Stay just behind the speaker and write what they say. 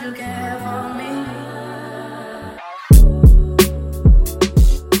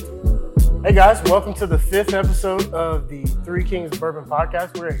Hey guys, welcome to the 5th episode of the Three Kings Bourbon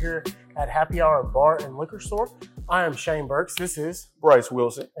podcast. We're here at Happy Hour Bar and Liquor Store. I am Shane Burks. This is Bryce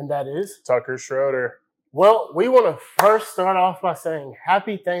Wilson. And that is Tucker Schroeder. Well, we want to first start off by saying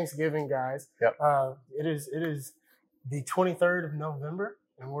Happy Thanksgiving, guys. Yep. It is the 23rd of November,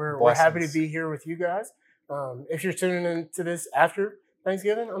 and we're Blessings. happy to be here with you guys. If you're tuning into this after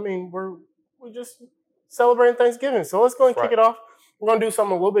Thanksgiving, I mean, we're just celebrating Thanksgiving. So let's go and kick it off. We're going to do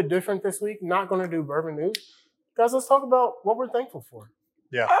something a little bit different this week. Not going to do bourbon news. Guys, let's talk about what we're thankful for.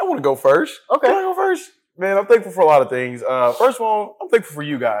 Yeah. I want to go first. Okay. Can I go first? Man, I'm thankful for a lot of things. First of all, I'm thankful for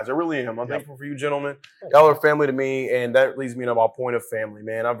you guys. I really am. I'm thankful for you gentlemen. Y'all are family to me, and that leads me to my point of family,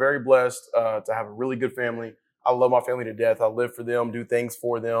 man. I'm very blessed to have a really good family. I love my family to death. I live for them, do things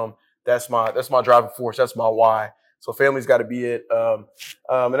for them. That's my driving force. That's my why. So family's got to be it.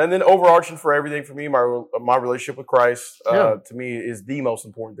 And then overarching for everything for me, my relationship with Christ, to me, is the most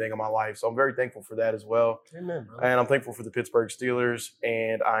important thing in my life. So I'm very thankful for that as well. Amen, brother. And I'm thankful for the Pittsburgh Steelers,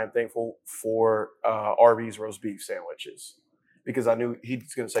 and I am thankful for Arby's roast beef sandwiches because I knew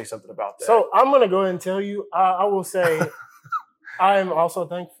he's going to say something about that. So I'm going to go ahead and tell you, I will say I am also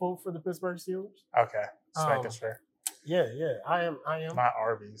thankful for the Pittsburgh Steelers. Okay. Just making sure. Yeah, I am. Not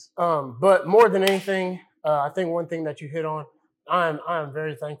Arby's. But more than anything, I think one thing that you hit on, I am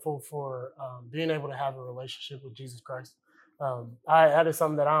very thankful for being able to have a relationship with Jesus Christ. That is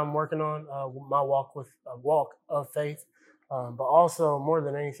something that I'm working on, my walk of faith. But also, more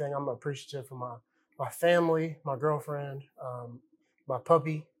than anything, I'm appreciative for my family, my girlfriend, my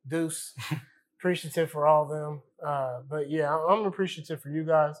puppy, Deuce. Appreciative for all of them. But yeah, I'm appreciative for you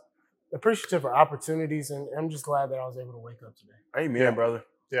guys. Appreciative for opportunities, and I'm just glad that I was able to wake up today. Amen, brother.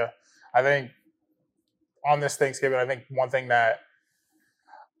 Yeah. I think on this Thanksgiving, I think one thing that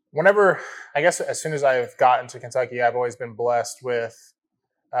as soon as I've gotten to Kentucky, I've always been blessed with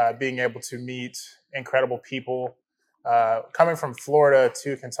being able to meet incredible people. Coming from Florida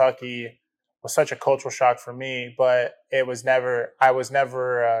to Kentucky was such a cultural shock for me, but I never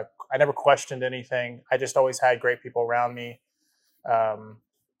questioned anything. I just always had great people around me.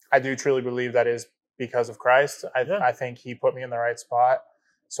 I do truly believe that is because of Christ. I think he put me in the right spot.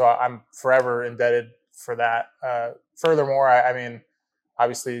 So I'm forever indebted for that. Furthermore, I mean,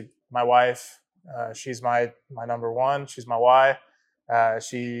 obviously my wife, she's my number one. She's my why.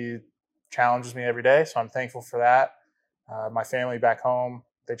 She challenges me every day. So I'm thankful for that. My family back home,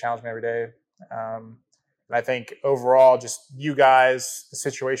 they challenge me every day. And I think overall, just you guys, the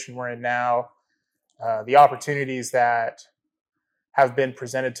situation we're in now, the opportunities that have been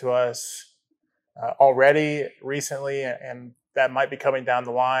presented to us already recently and that might be coming down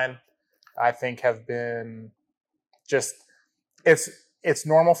the line, I think have been just, it's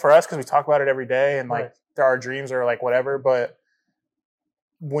normal for us because we talk about it every day and like our dreams are like whatever, but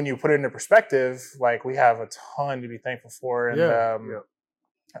when you put it into perspective, like we have a ton to be thankful for. And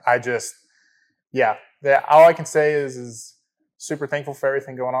all I can say is super thankful for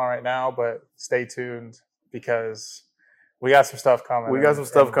everything going on right now, but stay tuned because we got some stuff coming. We got some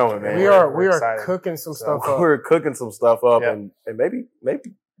stuff coming, man. We are cooking some stuff up. We're cooking some stuff up and maybe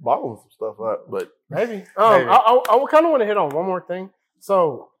bottling some stuff up, but maybe. I kind of want to hit on one more thing.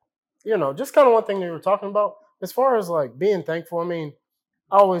 So, just kind of one thing that you were talking about as far as like being thankful. I mean,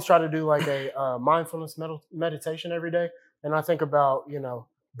 I always try to do like a mindfulness meditation every day, and I think about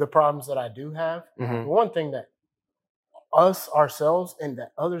the problems that I do have. Mm-hmm. One thing that ourselves and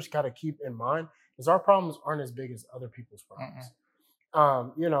that others got to keep in mind is our problems aren't as big as other people's problems.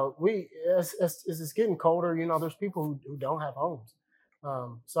 As it's getting colder, there's people who don't have homes.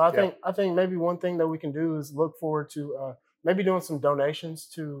 So I think maybe one thing that we can do is look forward to maybe doing some donations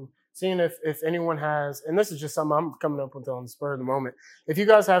to seeing if anyone has, and this is just something I'm coming up with on the spur of the moment. If you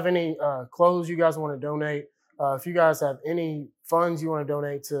guys have any clothes you guys want to donate, if you guys have any funds you want to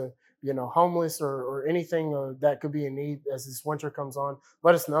donate to, homeless or anything that could be in need as this winter comes on,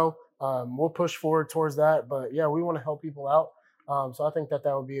 let us know. We'll push forward towards that. But yeah, we want to help people out. So I think that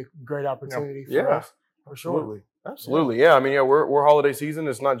would be a great opportunity for us. For sure. Absolutely. Yeah. I mean, we're holiday season.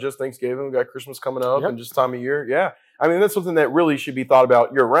 It's not just Thanksgiving. We got Christmas coming up and just time of year. Yeah. I mean, that's something that really should be thought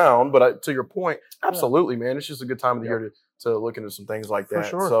about year round. But to your point, absolutely, man. It's just a good time of the year to look into some things like that. For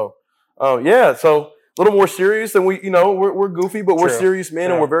sure. So, so a little more serious than we're goofy, but we're serious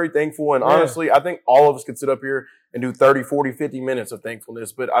men and we're very thankful. And honestly, I think all of us could sit up here and do 30, 40, 50 minutes of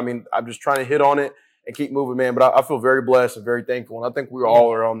thankfulness. But I mean, I'm just trying to hit on it and keep moving, man. But I feel very blessed and very thankful. And I think we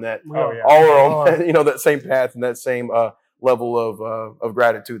all are on that, that same path and that same level of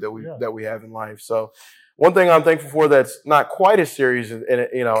gratitude that we have in life. So one thing I'm thankful for that's not quite as serious,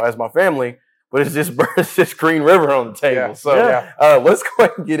 as my family, but it's just Green River on the table. Yeah. So let's go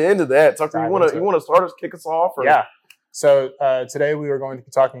ahead and get into that. Tucker, you want to start us, kick us off? Or? Yeah. So today we are going to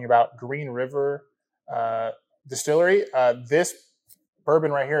be talking about Green River Distillery. This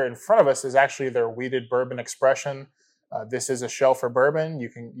bourbon right here in front of us is actually their wheated bourbon expression. This is a shelf for bourbon. You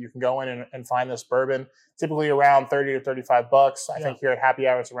can go in and find this bourbon typically around $30 to $35. I think here at Happy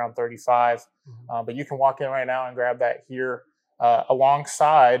Hour it's around $35. But you can walk in right now and grab that here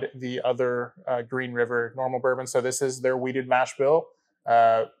alongside the other Green River normal bourbon. So this is their wheated mash bill.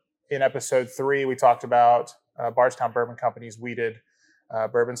 In episode 3, we talked about Bardstown Bourbon Company's wheated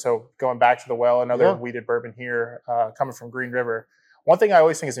bourbon. So going back to the well, another wheated bourbon here coming from Green River. One thing I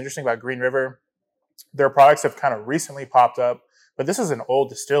always think is interesting about Green River, their products have kind of recently popped up, but this is an old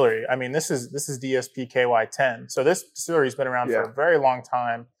distillery. I mean, this is DSP KY10. So this distillery has been around for a very long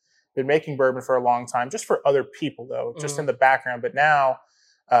time, been making bourbon for a long time, just for other people though, just in the background. But now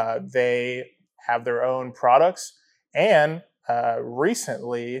they have their own products, and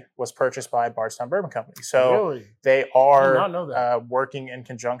recently was purchased by Bardstown Bourbon Company. So they are working in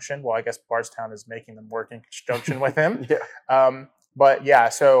conjunction. Well, I guess Bardstown is making them work in conjunction with him. But yeah,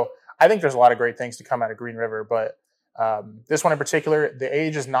 so I think there's a lot of great things to come out of Green River, but this one in particular, the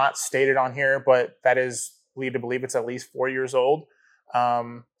age is not stated on here, but that is lead to believe it's at least 4 years old.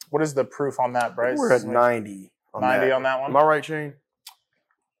 What is the proof on that, Bryce? We're at 90. 90 on that one. Am I right, Shane?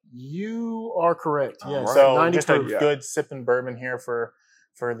 You are correct. Yes. Right. So just proof. A good sipping bourbon here for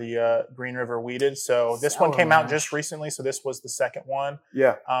the Green River wheated. So this one came out just recently. So this was the second one.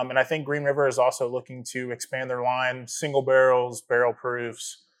 Yeah. And I think Green River is also looking to expand their line, single barrels, barrel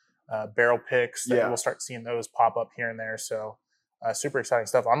proofs, barrel picks. That we'll start seeing those pop up here and there. So super exciting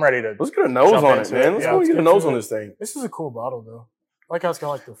stuff. I'm ready to. Let's get a nose on it, man. Let's go get a nose on this thing. This is a cool bottle, though. Like how it's got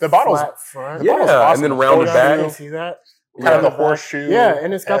like the bottle's flat front. And then rounded back. You see that? Kind of the horseshoe. Yeah,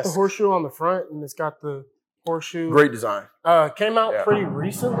 and it's got the horseshoe on the front, and it's got the horseshoe. Great design. Came out pretty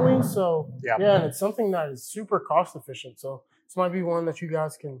recently, so and it's something that is super cost efficient. So this might be one that you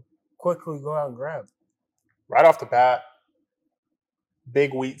guys can quickly go out and grab. Right off the bat,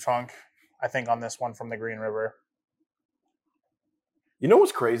 big wheat funk, I think, on this one from the Green River. You know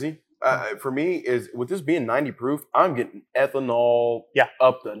what's crazy? For me, is with this being 90 proof, I'm getting ethanol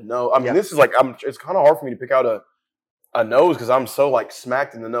up the nose. I mean, this is like, it's kind of hard for me to pick out a nose because I'm so like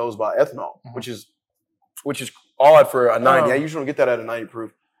smacked in the nose by ethanol, which is odd for a 90. I usually don't get that at a 90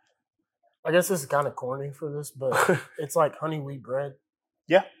 proof. I guess this is kind of corny for this, but it's like honey wheat bread.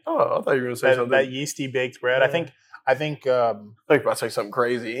 Yeah. Oh, I thought you were going to say something. That yeasty baked bread. Yeah. I think you were about to say something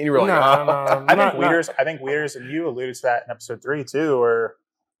crazy. And you were like, I think Weeders, and you alluded to that in episode 3 too, where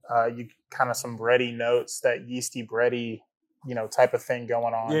you kind of some bready notes, that yeasty bready, type of thing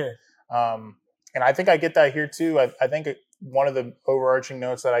going on. Yeah. And I think I get that here too. I think one of the overarching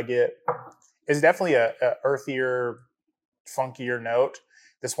notes that I get is definitely a earthier, funkier note.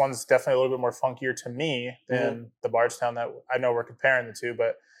 This one's definitely a little bit more funkier to me than the Bardstown that I know we're comparing the two,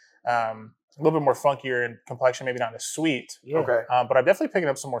 but a little bit more funkier in complexion, maybe not as sweet. Yeah. Okay. But I'm definitely picking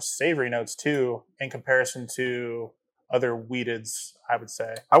up some more savory notes too in comparison to other wheateds, I would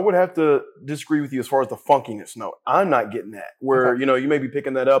say. I would have to disagree with you as far as the funkiness note. I'm not getting that. Where you may be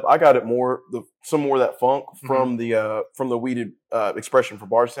picking that up. I got it some more of that funk from the wheated expression for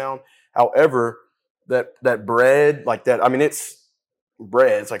Bardstown. However, that bread like that. I mean, it's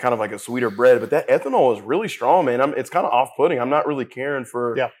bread. It's like kind of like a sweeter bread, but that ethanol is really strong, man. It's kind of off-putting. I'm not really caring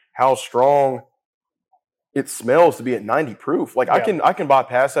for how strong it smells to be at 90 proof. Like I can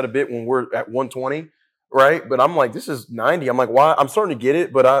bypass that a bit when we're at 120. Right, but I'm like, this is 90. I'm like, why? I'm starting to get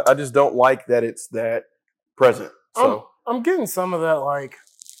it, but I just don't like that it's that present. So I'm getting some of that, like,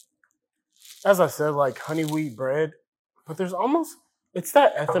 as I said, like honey wheat bread, but it's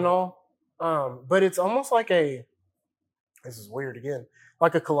that ethanol, but it's almost like this is weird again,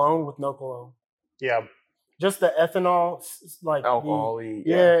 like a cologne with no cologne. Yeah, just the ethanol, like alcohol-y.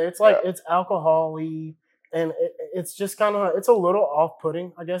 It's like it's alcohol-y, and it's just kind of it's a little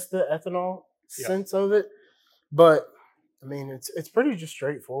off-putting, I guess, the ethanol sense of it, but I mean it's pretty just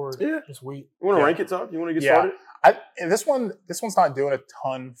straightforward. Just wheat. You want to rank it, Tom? You want to get started? This one's not doing a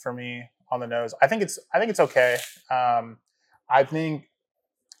ton for me on the nose. I think it's okay. I think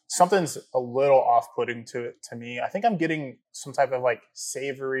something's a little off-putting to me. I think I'm getting some type of like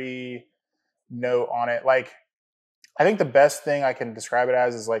savory note on it. Like I think the best thing I can describe it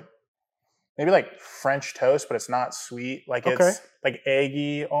as is like maybe like French toast, but it's not sweet. Like it's like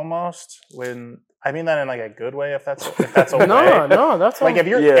eggy almost. When I mean that in like a good way, if that's okay. no, that's like if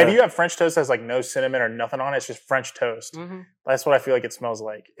you have French toast that has like no cinnamon or nothing on it, it's just French toast. Mm-hmm. That's what I feel like it smells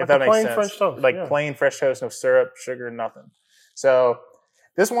like. If that makes sense. French toast, like plain French toast, no syrup, sugar, nothing. So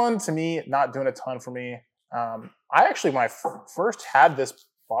This one, to me, not doing a ton for me. I actually, when I first had this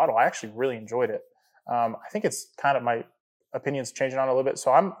bottle, I actually really enjoyed it. I think it's kind of my opinion's changing on a little bit.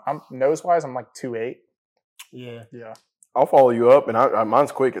 So I'm nose wise, I'm like 2.8. Yeah. I'll follow you up, and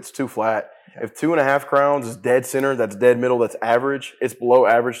mine's quick. It's 2 flat. Yeah. If 2.5 crowns is dead center, that's dead middle, that's average. It's below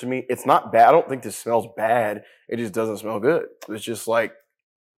average to me. It's not bad. I don't think this smells bad. It just doesn't smell good. It's just like,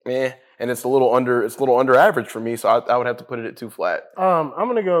 and it's a little under average for me. So I would have to put it at 2 flat. I'm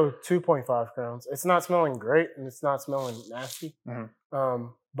gonna go 2.5 crowns. It's not smelling great, and it's not smelling nasty. Mm-hmm.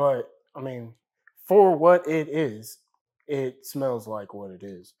 But I mean, for what it is, it smells like what it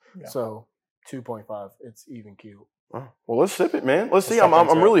is. Yeah. So 2.5, it's even keel. Oh, well, let's sip it, man. Let's see.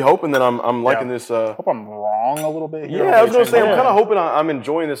 I'm really hoping that I'm liking this. I hope I'm wrong a little bit here. Yeah, I was gonna say I'm kind of hoping I'm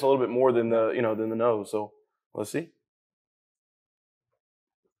enjoying this a little bit more than the nose. So let's see.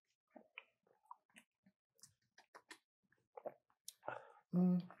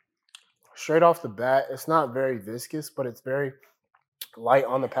 Straight off the bat, it's not very viscous, but it's very light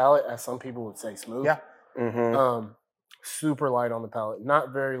on the palate, as some people would say smooth. Yeah. Mm-hmm. Super light on the palate.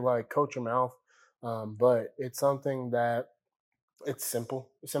 Not very like coat your mouth, but it's something that it's simple.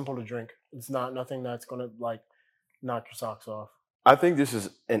 It's simple to drink. It's not nothing that's going to like knock your socks off. I think this is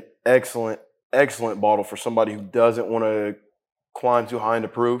an excellent bottle for somebody who doesn't want to climb too high into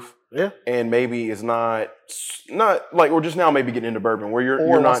proof. Yeah. And maybe is not like we're just now maybe getting into bourbon where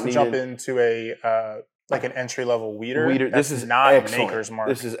you're not needing jump into a like an entry level weeder. This is not excellent. Maker's Mark.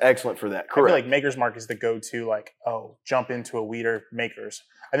 This is excellent for that. Correct. I feel like Maker's Mark is the go-to. Like, jump into a weeder Maker's.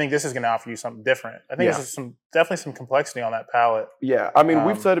 I think this is going to offer you something different. I think there's definitely some complexity on that palate. Yeah, I mean,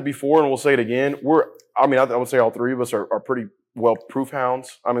 we've said it before, and we'll say it again. I would say all three of us are pretty well proof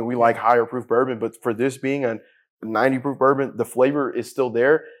hounds. I mean, we like higher proof bourbon, but for this being a 90 proof bourbon, the flavor is still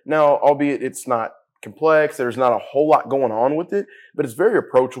there. Now, albeit it's not complex, there's not a whole lot going on with it, but it's very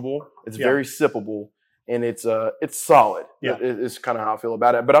approachable. It's very sippable, and it's solid. Yeah, it's kind of how I feel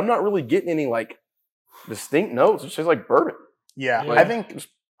about it. But I'm not really getting any like distinct notes. It's just like bourbon. Yeah, like,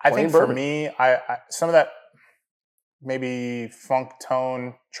 I think for me, I some of that maybe funk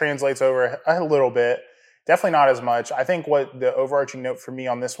tone translates over a little bit. Definitely not as much. I think what the overarching note for me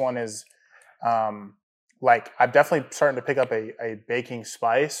on this one is, like I'm definitely starting to pick up a baking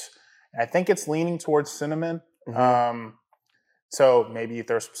spice. I think it's leaning towards cinnamon. Mm-hmm. So maybe if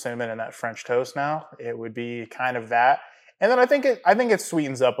there's some cinnamon in that French toast now, it would be kind of that. And then I think it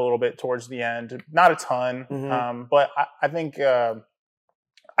sweetens up a little bit towards the end. Not a ton, but I think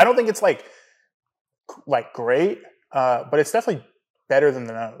I don't think it's like great, but it's definitely better than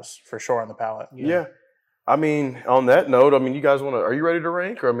the nose for sure on the palate. Yeah. I mean, on that note, I mean, you guys are you ready to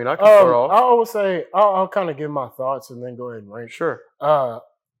rank? Or I mean, I can start off. I would say I'll kind of give my thoughts and then go ahead and rank. Sure.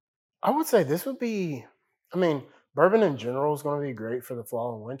 I would say this would be, I mean, bourbon in general is going to be great for the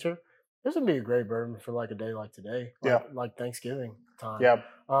fall and winter. This would be a great bourbon for like a day like today, like Thanksgiving time. Yeah.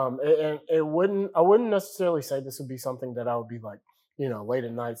 And I wouldn't necessarily say this would be something that I would be like, late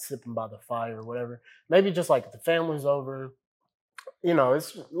at night sipping by the fire or whatever. Maybe just like if the family's over,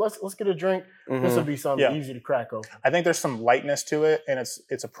 it's let's get a drink. Mm-hmm. This would be something easy to crack open. I think there's some lightness to it, and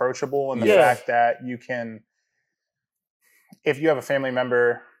it's approachable in the fact that you can, if you have a family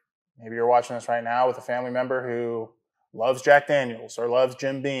member, maybe you're watching this right now with a family member who loves Jack Daniels or loves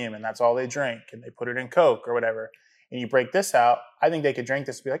Jim Beam, and that's all they drink, and they put it in Coke or whatever, and you break this out, I think they could drink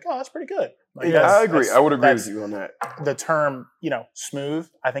this and be like, oh, that's pretty good. Like, I agree. I would agree with you on that. The term, smooth,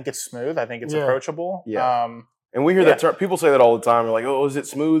 I think it's smooth. I think it's approachable. Yeah. And we hear that term. People say that all the time. They're like, "Oh, is it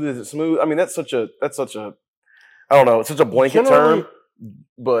smooth? Is it smooth?" I mean, that's such a I don't know. It's such a blanket term.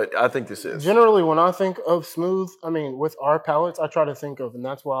 But I think this is generally when I think of smooth. I mean, with our palates, I try to think of, and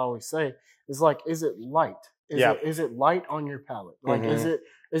that's why I always say, is like, is it light? Is it light on your palate? Like,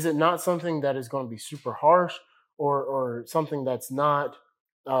 is it not something that is going to be super harsh, or something that's not?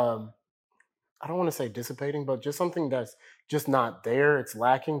 I don't want to say dissipating, but just something that's just not there. It's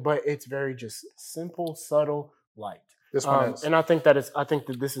lacking, but it's very just simple, subtle light. This one is. And I think that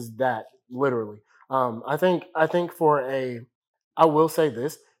this is that literally. I think I will say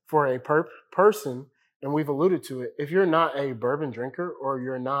this for a person, and we've alluded to it. If you're not a bourbon drinker, or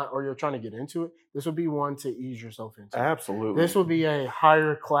you're trying to get into it, this would be one to ease yourself into. Absolutely. This would be a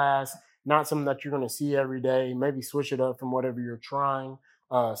higher class, not something that you're going to see every day. Maybe switch it up from whatever you're trying.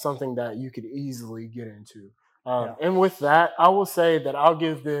 Something that you could easily get into. And with that, I will say that I'll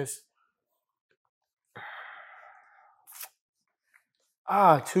give this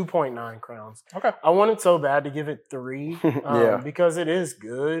 2.9 crowns. Okay. I wanted so bad to give it 3 because it is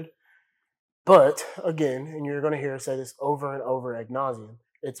good. But again, and you're going to hear us say this over and over ad nauseum,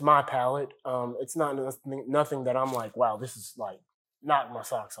 it's my palate. It's not nothing that I'm like, wow, this is like knock my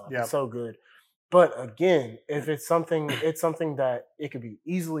socks off. Yeah. It's so good. But again, if it's something that it could be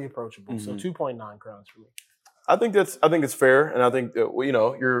easily approachable. So 2.9 crowns for me. I think it's fair, and I think that,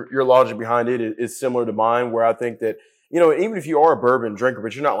 your logic behind it is similar to mine, where I think that, even if you are a bourbon drinker,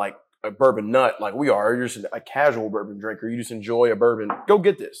 but you're not like a bourbon nut like we are, you're just a casual bourbon drinker, you just enjoy a bourbon, go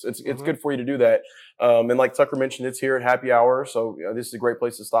get this. It's good for you to do that. And like Tucker mentioned, it's here at happy hour, so this is a great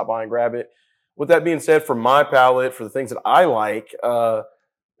place to stop by and grab it. With that being said, for my palate, for the things that I like,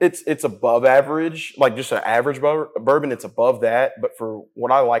 it's above average, like just an average bourbon. It's above that, but for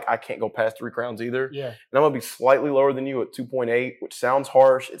what I like, I can't go past 3 crowns either. Yeah, and I'm gonna be slightly lower than you at 2.8, which sounds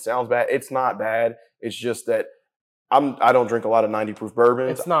harsh. It sounds bad. It's not bad. It's just that I don't drink a lot of 90 proof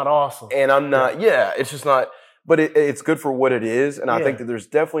bourbons. It's not awesome, and I'm not. Yeah, it's just not. But it's good for what it is, and I think that there's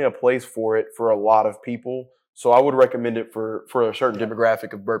definitely a place for it for a lot of people. So I would recommend it for a certain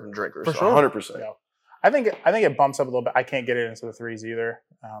demographic of bourbon drinkers. For so sure. 100%. Yeah. I think it bumps up a little bit. I can't get it into the 3s either.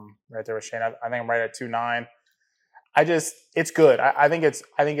 Right there with Shane. I think I'm right at 2.9. It's good. I think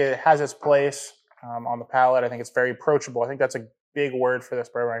it has its place on the palate. I think it's very approachable. I think that's a big word for this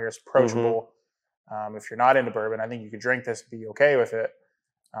bourbon right here. It's approachable. If you're not into bourbon, I think you could drink this and be okay with it.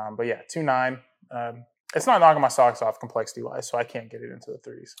 But yeah, 2.9. It's not knocking my socks off complexity wise, so I can't get it into the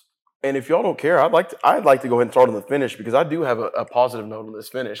 3s. And if y'all don't care, I'd like to go ahead and start on the finish, because I do have a positive note on this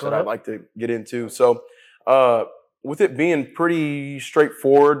finish that I'd like to get into. So, with it being pretty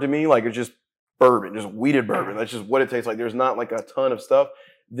straightforward to me, like it's just bourbon, just weeded bourbon. That's just what it tastes like. There's not like a ton of stuff.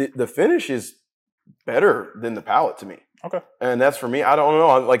 The finish is better than the palate to me. Okay. And that's for me. I don't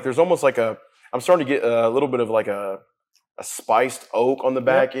know. Like there's almost like I'm starting to get a little bit of like a spiced oak on the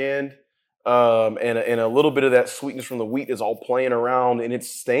back end. And a little bit of that sweetness from the wheat is all playing around, and it's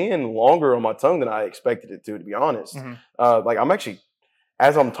staying longer on my tongue than I expected it to be honest. Like I'm actually,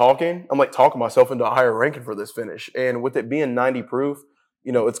 as I'm talking myself into a higher ranking for this finish. And with it being 90 proof,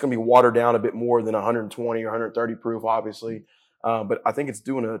 it's going to be watered down a bit more than 120 or 130 proof, obviously. But I think it's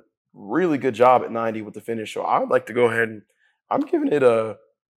doing a really good job at 90 with the finish. So I would like to go ahead and I'm giving it a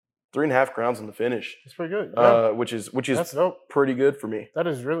 3.5 crowns in the finish. It's pretty good. Yeah. Which is That's dope. pretty good for me. That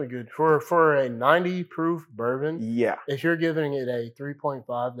is really good for a 90 proof bourbon. Yeah. If you're giving it a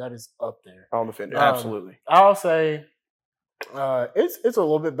 3.5, that is up there On the finish. Absolutely. I'll say it's a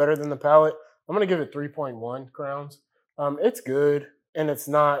little bit better than the palate. I'm gonna give it 3.1 crowns. It's good and it's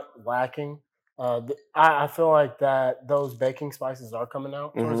not lacking. I feel like that those baking spices are coming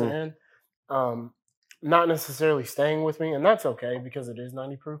out towards the end. Not necessarily staying with me, and that's okay because it is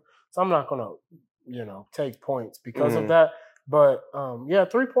 90 proof. So I'm not gonna, take points because of that. But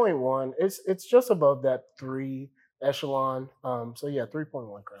 3.1. It's just above that 3 echelon.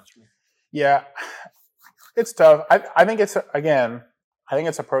 3.1 crowns for me. Yeah, it's tough. I think it's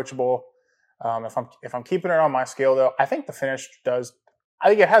approachable. If I'm keeping it on my scale though, I think the finish does. I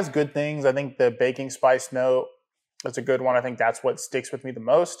think it has good things. I think the baking spice note is a good one. I think that's what sticks with me the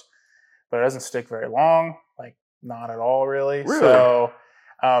most. But it doesn't stick very long, like not at all, really. So,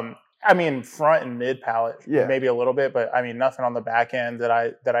 front and mid palate, maybe a little bit, but nothing on the back end that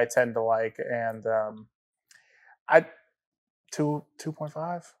I tend to like. And I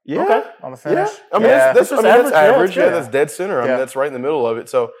 2.5, okay, on the finish. Yeah. That's average. Yeah, that's dead center. That's right in the middle of it.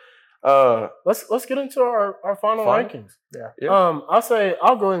 So, let's get into our final rankings. Yeah.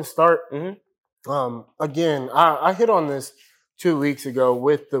 I'll go ahead and start. Again, I hit on this 2 weeks ago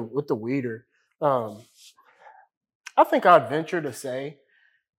with the weeder. I think I'd venture to say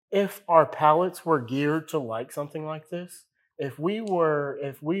if our palates were geared to like something like this, if we were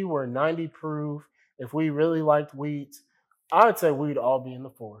 90 proof, if we really liked wheats, I'd say we'd all be in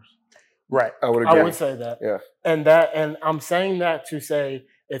the 4s. Right. I would agree. I would say that. Yeah. And I'm saying that to say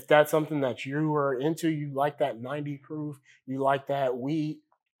if that's something that you are into, you like that 90 proof, you like that wheat,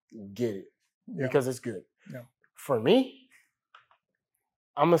 get it because it's good. Yeah. For me,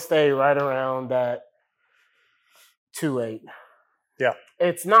 I'm gonna stay right around that 2.8. Yeah.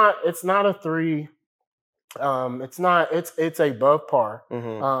 It's not a 3. It's above par.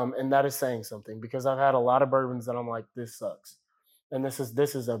 And that is saying something because I've had a lot of bourbons that I'm like, this sucks. And this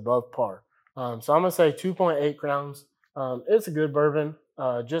is above par. So I'm gonna say 2.8 crowns. It's a good bourbon.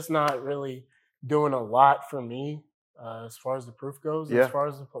 Just not really doing a lot for me as far as the proof goes, as far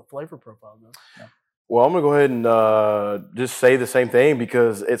as the flavor profile goes. Yeah. Well, I'm going to go ahead and just say the same thing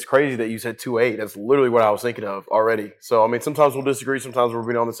because it's crazy that you said 2.8. That's literally what I was thinking of already. So, sometimes we'll disagree. Sometimes we'll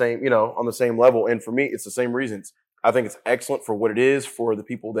be on the same level. And for me, it's the same reasons. I think it's excellent for what it is for the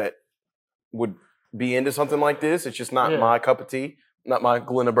people that would be into something like this. It's just not my cup of tea, not my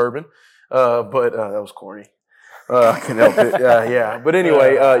Glen of bourbon. But that was corny. I can help it. Yeah. But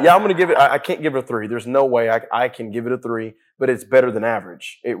anyway, I'm going to give it. I can't give it a 3. There's no way I can give it a 3, but it's better than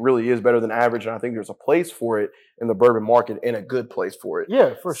average. It really is better than average, and I think there's a place for it in the bourbon market and a good place for it.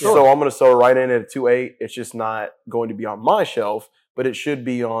 Yeah, for sure. So I'm going to sell it right in at a 2.8. It's just not going to be on my shelf, but it should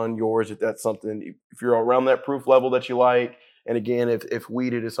be on yours if that's something. If you're around that proof level that you like, and again, if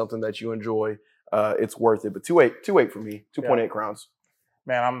weeded is something that you enjoy, it's worth it. But 2.8 for me, 2.8 crowns.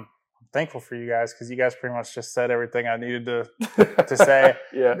 Man, I'm thankful for you guys because you guys pretty much just said everything I needed to say.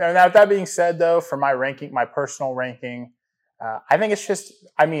 Yeah. Now, with that being said, though, for my ranking, my personal ranking, I think it's just,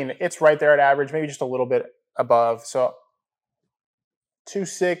 it's right there at average, maybe just a little bit above. So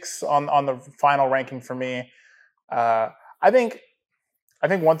 2.6 on the final ranking for me. I think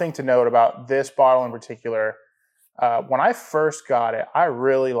one thing to note about this bottle in particular, when I first got it, I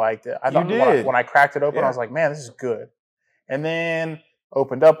really liked it. I thought when I cracked it open, I was like, man, this is good. And then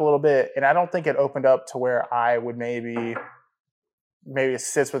opened up a little bit, and I don't think it opened up to where I would maybe it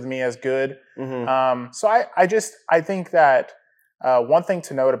sits with me as good. Mm-hmm. So I think that one thing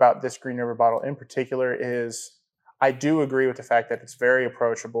to note about this Green River bottle in particular is I do agree with the fact that it's very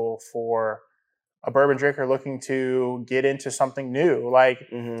approachable for a bourbon drinker looking to get into something new. Like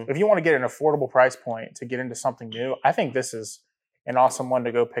if you want to get an affordable price point to get into something new, I think this is an awesome one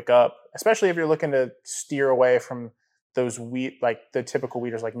to go pick up, especially if you're looking to steer away from those like the typical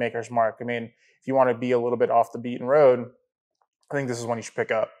weeders like Maker's Mark. I mean, if you want to be a little bit off the beaten road, I think this is one you should pick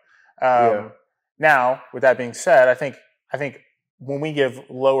up. Now, with that being said, I think when we give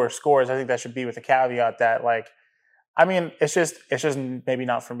lower scores, I think that should be with the caveat that it's just maybe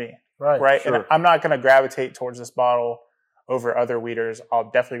not for me. Right. Sure. And I'm not going to gravitate towards this bottle over other weeders.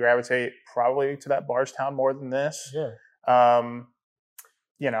 I'll definitely gravitate probably to that Bardstown more than this. Yeah.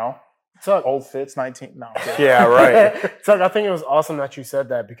 So Old Fitz 19. No. Yeah, right. So I think it was awesome that you said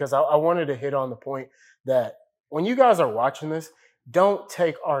that because I wanted to hit on the point that when you guys are watching this, don't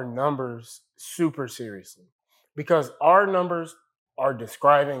take our numbers super seriously because our numbers are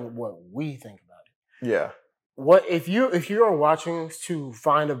describing what we think about it. Yeah. What if you are watching to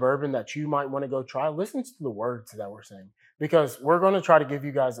find a bourbon that you might want to go try, listen to the words that we're saying because we're going to try to give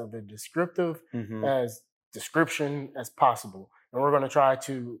you guys the descriptive as description as possible. And we're going to try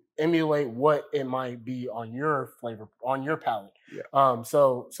to emulate what it might be on your flavor, on your palate. Yeah.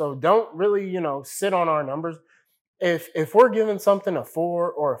 So don't really, sit on our numbers. If we're giving something a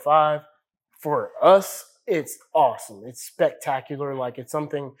 4 or a 5, for us, it's awesome. It's spectacular. Like it's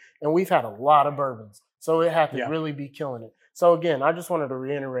something, and we've had a lot of bourbons. So it had to really be killing it. So again, I just wanted to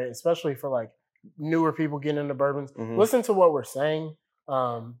reiterate, especially for like newer people getting into bourbons, listen to what we're saying.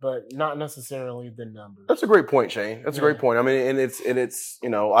 But not necessarily the numbers. That's a great point, Shane. That's a great point. I mean, and it's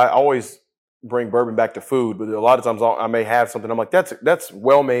I always bring bourbon back to food, but a lot of times I may have something. I'm like, that's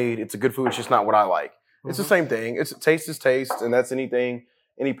well made. It's a good food. It's just not what I like. It's the same thing. It's taste is taste, and that's any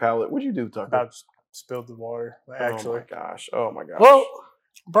palate. What'd you do, Tucker? About spilled the water. Actually, Oh my gosh. Well,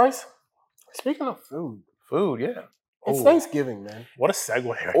 Bryce, speaking of food, yeah. It's Thanksgiving, man. What a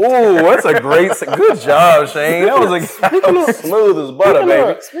segue. Oh, that's a great good job, Shane. That was smooth as butter,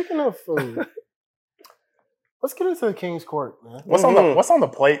 baby. Speaking of food, let's get into the King's Court, man. What's on the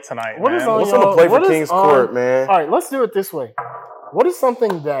plate tonight, man? What's on the plate for King's Court, man? All right, let's do it this way. What is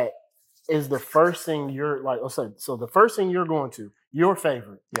something that is the first thing you're like, so the first thing you're going to, your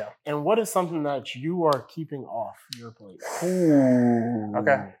favorite. Yeah. And what is something that you are keeping off your plate? Ooh.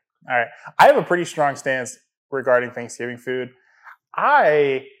 Okay. All right. I have a pretty strong stance regarding Thanksgiving food.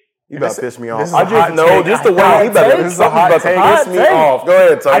 You about to piss me off. I just know just the way you better. This is about to piss me off. Go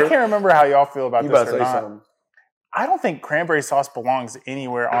ahead, Tucker. I can't remember how y'all feel about you this about or to say not. something. I don't think cranberry sauce belongs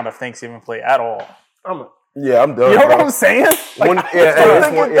anywhere on a Thanksgiving plate at all. Yeah, I'm done. You know what I'm saying? You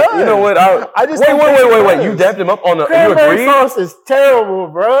know what? I just wait. You dapped him up on the. Cranberry sauce is terrible,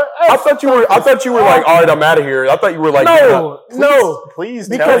 bro. I thought you were like, all right, I'm out of here. I thought you were like, no, please,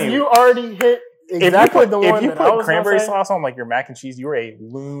 because you already hit exactly the one. If you put cranberry sauce on like your mac and cheese, you're a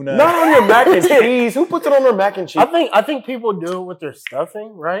lunatic. Not on your mac and cheese. Who puts it on their mac and cheese? I think people do it with their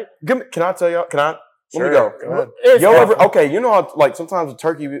stuffing, right? Can I tell y'all? Let me go. Go ahead. You know how like sometimes the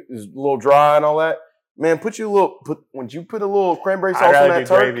turkey is a little dry and all that. Man, when you put a little cranberry sauce on that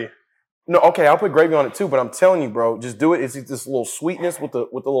turkey. Gravy. No, okay, I'll put gravy on it too, but I'm telling you, bro, just do it. It's this little sweetness with the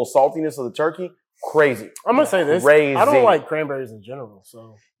little saltiness of the turkey. Crazy. I'm gonna say this. Crazy. I don't like cranberries in general,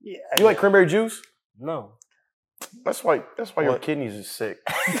 so yeah. You like cranberry juice? No. That's why your kidneys are sick.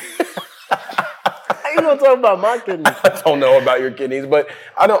 How you gonna talk about my kidneys? I don't know about your kidneys, but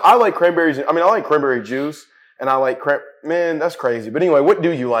I like cranberries. I mean, I like cranberry juice. And I like man, that's crazy. But anyway, what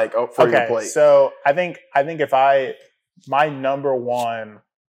do you like for your plate? So I think if my number one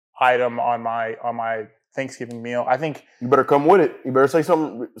item on my Thanksgiving meal. I think You better come with it. You better say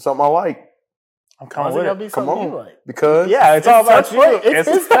something I like. I'm coming with it. Come on. Like? Because it's all about you. It's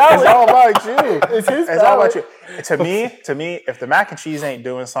his talent. It's all about you. It's his It's all about you. To me, if the mac and cheese ain't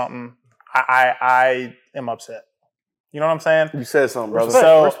doing something, I am upset. You know what I'm saying? you said something,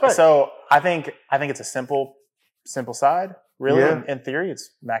 brother. Respect. So I think it's a simple side. Really, in theory,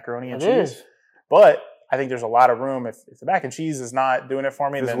 it's macaroni and cheese. Is. But I think there's a lot of room. If the mac and cheese is not doing it for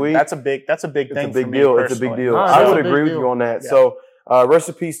me, then that's a big thing. It's a big for me deal. personally. It's a big deal. Nah, I would it's a agree big with you deal. on that. Yeah. So, rest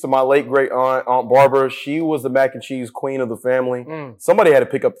in peace to my late great aunt Barbara. She was the mac and cheese queen of the family. Somebody had to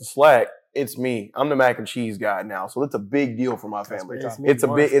pick up the slack. It's me. I'm the mac and cheese guy now. So it's a big deal for my family. It's a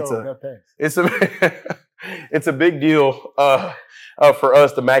big deal for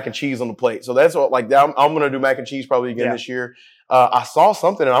us, the mac and cheese on the plate. So that's what, like, I'm going to do mac and cheese probably again this year. I saw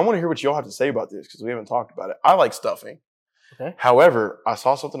something, and I want to hear what y'all have to say about this because we haven't talked about it. I like stuffing. Okay. However, I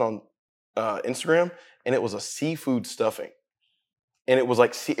saw something on Instagram, and it was a seafood stuffing. And it was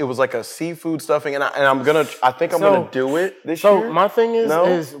like a seafood stuffing, and I think I'm gonna do it this year. So my thing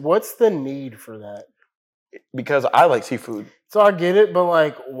is what's the need for that? Because I like seafood. So I get it, but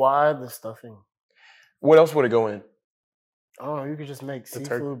like, why the stuffing? What else would it go in? I don't know. You could just make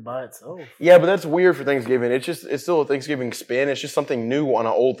seafood by itself. Yeah, but that's weird for Thanksgiving. It's still a Thanksgiving spin. It's just something new on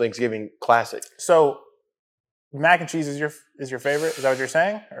an old Thanksgiving classic. So mac and cheese is your favorite? Is that what you're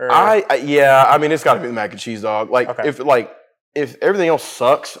saying? Or? I mean, it's got to be the mac and cheese, dog. Like okay. if everything else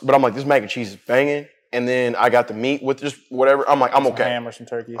sucks, but I'm like, this mac and cheese is banging, and then I got the meat with just whatever, I'm like, I'm okay. Some ham or some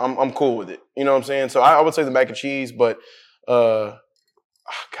turkey. I'm cool with it. You know what I'm saying? So I would say the mac and cheese, but God,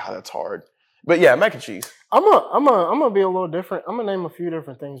 that's hard. But yeah, mac and cheese. I'm gonna be a little different. I'm gonna name a few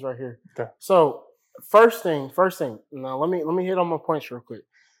different things right here. Okay. So first thing. Now let me hit on my points real quick.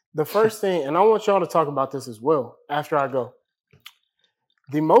 The first thing, and I want y'all to talk about this as well after I go.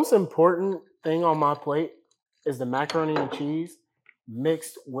 The most important thing on my plate is the macaroni and cheese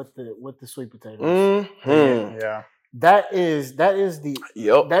mixed with the sweet potatoes. Mm-hmm. Yeah. That is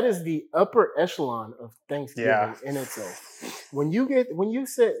the upper echelon of Thanksgiving in itself. When you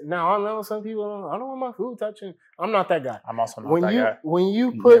sit now, I know some people I don't want my food touching. I'm not that guy. I'm also not that guy. When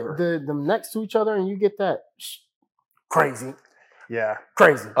you put them next to each other and you get that crazy. Yeah.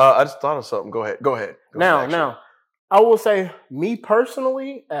 Crazy. I just thought of something. Go ahead. Now, I will say, me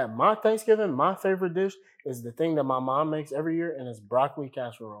personally, at my Thanksgiving, my favorite dish is the thing that my mom makes every year, and it's broccoli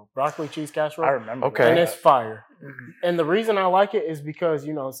casserole, broccoli cheese casserole. I remember. Okay. And it's fire. Mm-hmm. And the reason I like it is because,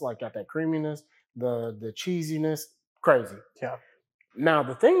 it's like got that creaminess, the cheesiness, crazy. Yeah. Now,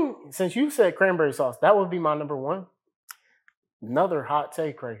 the thing, since you said cranberry sauce, that would be my number one. Another hot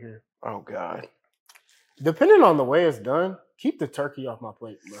take right here. Oh, God. Depending on the way it's done, keep the turkey off my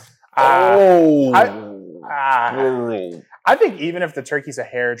plate, bro. I think even if the turkey's a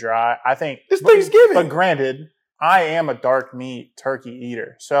hair dry, I think it's Thanksgiving. But granted, I am a dark meat turkey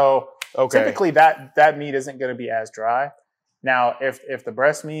eater, so typically that meat isn't going to be as dry. Now, if the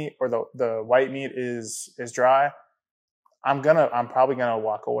breast meat or the white meat is dry, I'm probably gonna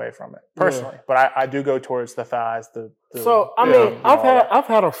walk away from it personally. Yeah. But I do go towards the thighs. I've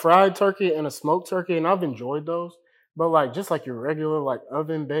had a fried turkey and a smoked turkey, and I've enjoyed those. But like just like your regular like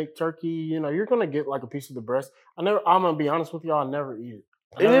oven baked turkey, you're gonna get like a piece of the breast. I'm gonna be honest with y'all, I never eat it.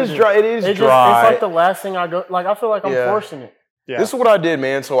 It is dry. It's like the last thing I go. Like I feel like I'm forcing it. Yeah. This is what I did,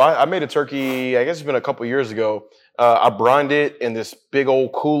 man. So I made a turkey. I guess it's been a couple years ago. I brined it in this big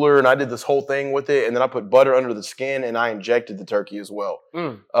old cooler, and I did this whole thing with it. And then I put butter under the skin, and I injected the turkey as well.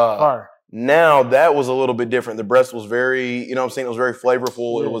 Fire. Now that was a little bit different. The breast was very, it was very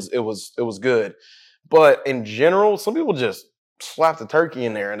flavorful. Yeah. It was good. But in general, some people just slap the turkey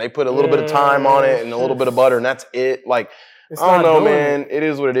in there and they put a little bit of thyme on it and a little bit of butter, and that's it. Like, I don't know, man. It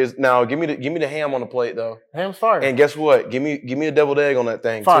is what it is. Now, give me the ham on the plate though. Ham's fire. And guess what? Give me a deviled egg on that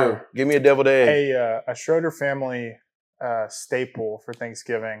thing too. Give me a deviled egg. A Schroeder family staple for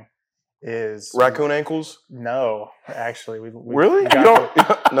Thanksgiving is raccoon ankles. No, actually, we really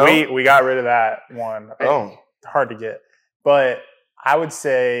we got rid of that one. Oh, hard to get, but. I would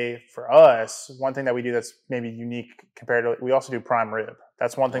say for us, one thing that we do that's maybe unique compared to, we also do prime rib.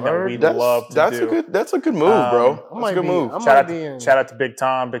 That's one thing that we love to do. That's a good move, bro. That's a good move. Shout out to Big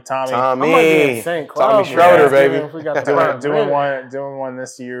Tom, Big Tommy. Tommy Schroeder, baby. Doing one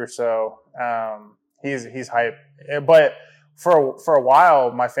this year, so he's hype. But for a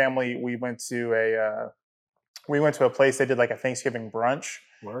while, my family we went to a place. They did like a Thanksgiving brunch.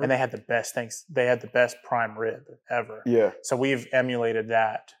 Word. And they had the best prime rib ever. Yeah. So we've emulated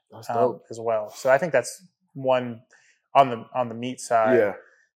that as well. So I think that's one on the meat side.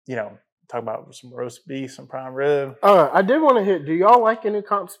 Yeah. Talk about some roast beef, some prime rib. I did want to hit. Do y'all like any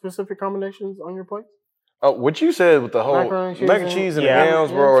specific combinations on your plate? Oh, what you said with the whole mac and cheese and the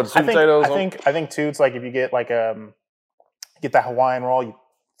yams, bro, or the sweet potatoes. I think too. It's like if you get like get that Hawaiian roll, you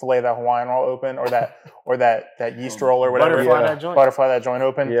fillet that Hawaiian roll open, or that yeast roll or whatever. Butterfly that joint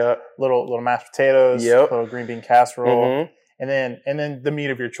open. Yeah. Little mashed potatoes. Yep. Little green bean casserole. And then the meat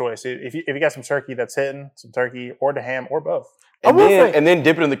of your choice. If you got some turkey that's hitting, some turkey or the ham or both. And then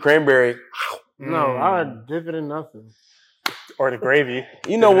dip it in the cranberry. No, I would dip it in nothing. Or the gravy.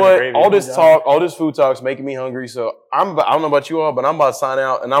 You know what? All this food talk's making me hungry. So I don't know about you all, but I'm about to sign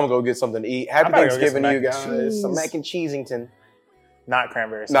out and I'm gonna go get something to eat. Happy Thanksgiving to you guys. Some mac and cheesington. Not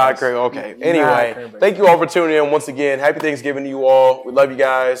cranberry sauce. Not cranberry. Okay. Anyway, thank you all for tuning in once again. Happy Thanksgiving to you all. We love you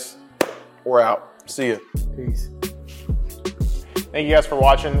guys. We're out. See ya. Peace. Thank you guys for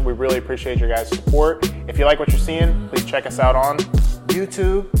watching. We really appreciate your guys' support. If you like what you're seeing, please check us out on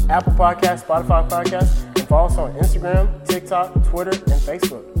YouTube, Apple Podcasts, Spotify Podcasts, and follow us on Instagram, TikTok, Twitter, and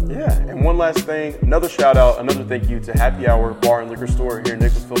Facebook. Yeah, and one last thing, another shout out, another thank you to Happy Hour Bar and Liquor Store here in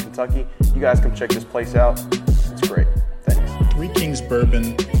Nicholasville, Kentucky. You guys come check this place out. It's great. Thanks. 3 Kings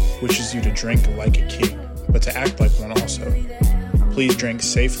Bourbon wishes you to drink like a king, but to act like one also. Please drink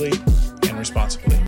safely and responsibly.